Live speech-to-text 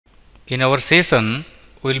In our session,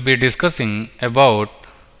 we will be discussing about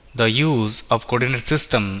the use of coordinate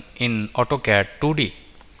system in AutoCAD 2D.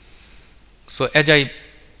 So as I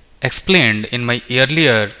explained in my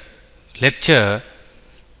earlier lecture,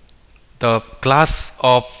 the class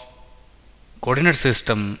of coordinate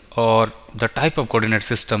system or the type of coordinate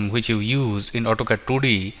system which you use in AutoCAD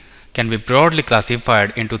 2D can be broadly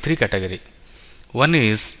classified into three categories. One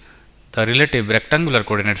is the relative rectangular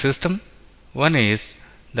coordinate system, one is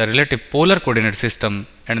the relative polar coordinate system,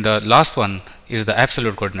 and the last one is the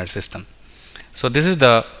absolute coordinate system. So this is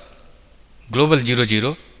the global 0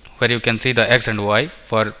 0 where you can see the x and y.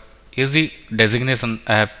 For easy designation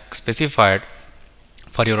I have specified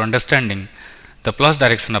for your understanding the plus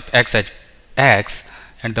direction of x as x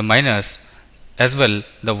and the minus as well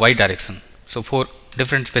the y direction. So four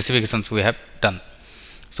different specifications we have done.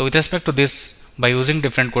 So with respect to this, by using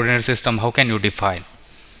different coordinate system, how can you define?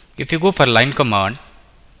 If you go for line command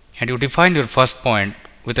and you define your first point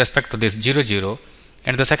with respect to this 0 0,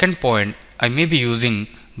 and the second point I may be using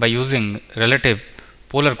by using relative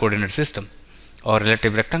polar coordinate system or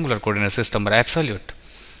relative rectangular coordinate system or absolute.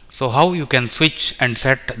 So how you can switch and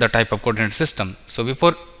set the type of coordinate system? So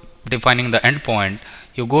before defining the endpoint,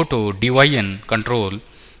 you go to DYN control,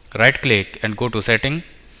 right click and go to setting,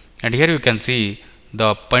 and here you can see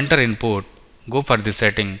the pointer input. Go for the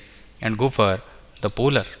setting and go for the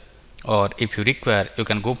polar, or if you require you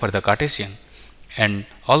can go for the Cartesian, and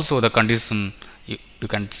also the condition you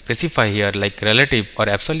can specify here like relative or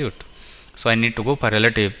absolute. So I need to go for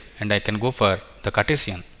relative and I can go for the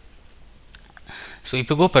Cartesian. So if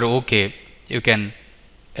you go for OK, you can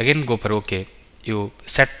again go for OK, you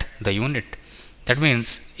set the unit. That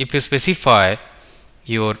means if you specify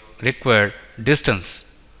your required distance,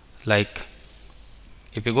 like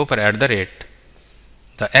if you go for @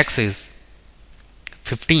 the x is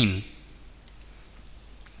 15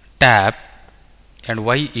 tab and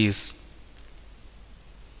y is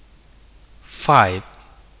 5,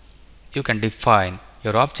 you can define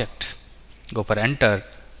your object. Go for enter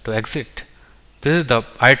to exit. This is the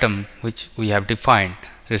item which we have defined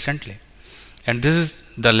recently, and this is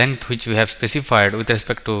the length which we have specified with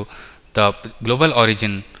respect to the global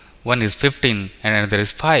origin. One is 15 and another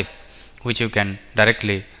is 5, which you can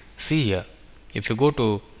directly see here. If you go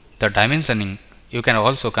to the dimensioning, you can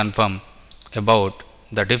also confirm about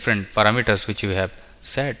the different parameters which you have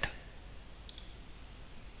set.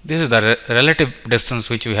 This is the relative distance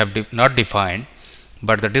which we have not defined,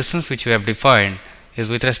 but the distance which we have defined is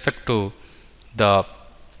with respect to the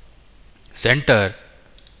center,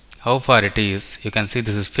 how far it is. You can see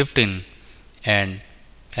this is 15, and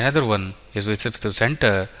another one is with respect to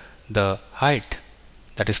center, the height,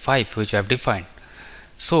 that is 5, which I have defined.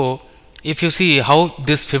 So if you see how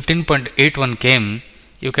this 15.81 came,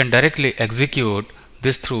 you can directly execute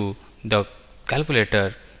this through the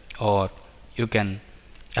calculator, or you can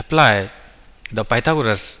apply the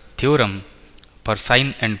Pythagoras theorem for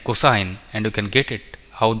sine and cosine, and you can get it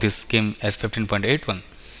how this came as 15.81.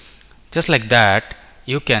 Just like that,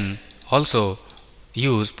 you can also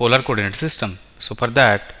use polar coordinate system. So for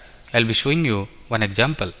that, I'll be showing you one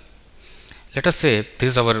example. Let us say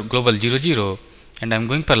this is our global 0 0, and I'm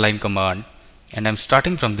going for line command, and I'm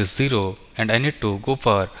starting from this 0, and I need to go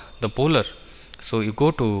for the polar. So you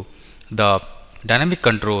go to the dynamic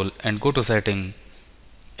control and go to setting,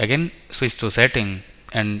 again switch to setting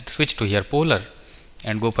and switch to here polar,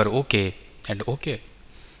 and go for OK and OK.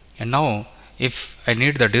 And now if I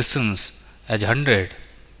need the distance as 100,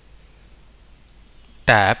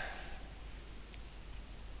 tab,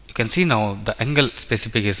 you can see now the angle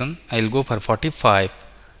specification. I will go for 45.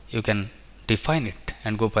 You can define it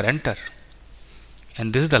and go for enter.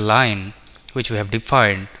 And this is the line which we have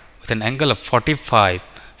defined with an angle of 45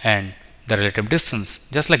 and the relative distance.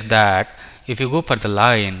 Just like that, if you go for the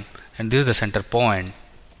line, and this is the center point,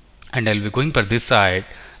 and I will be going for this side,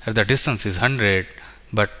 as the distance is 100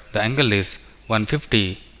 but the angle is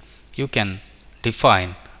 150, you can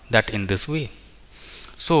define that in this way.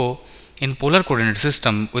 So in polar coordinate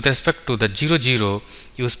system, with respect to the 0 0,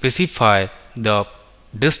 you specify the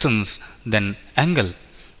distance then angle,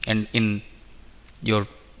 and in your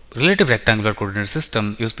relative rectangular coordinate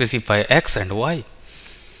system you specify x and y.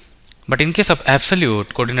 But in case of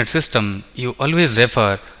absolute coordinate system, you always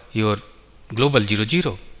refer your global 0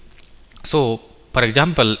 0. So for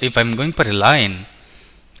example, if I'm going for a line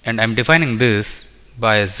and I'm defining this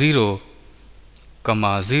by 0,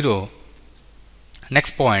 0,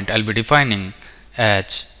 next point I'll be defining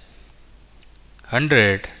as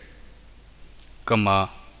 100,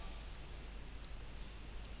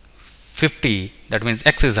 50. That means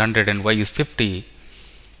x is 100 and y is 50,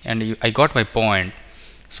 and I got my point.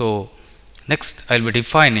 So Next I will be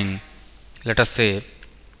defining, let us say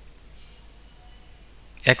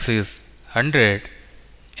x is 100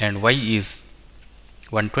 and y is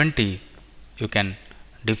 120. You can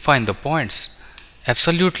define the points.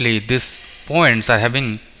 Absolutely, these points are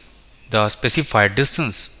having the specified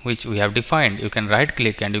distance which we have defined. You can right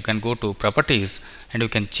click and you can go to properties and you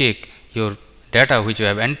can check your data which you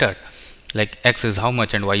have entered, like x is how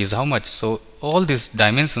much and y is how much. So all these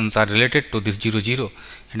dimensions are related to this 0 0,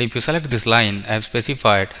 and if you select this line, I have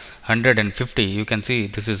specified 100 and 50. You can see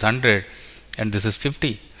this is 100 and this is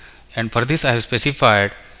 50, and for this I have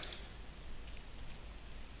specified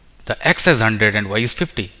the x is 100 and y is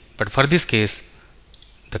 50. But for this case,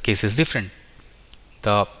 the case is different.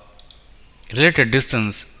 The related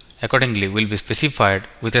distance accordingly will be specified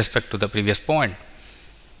with respect to the previous point.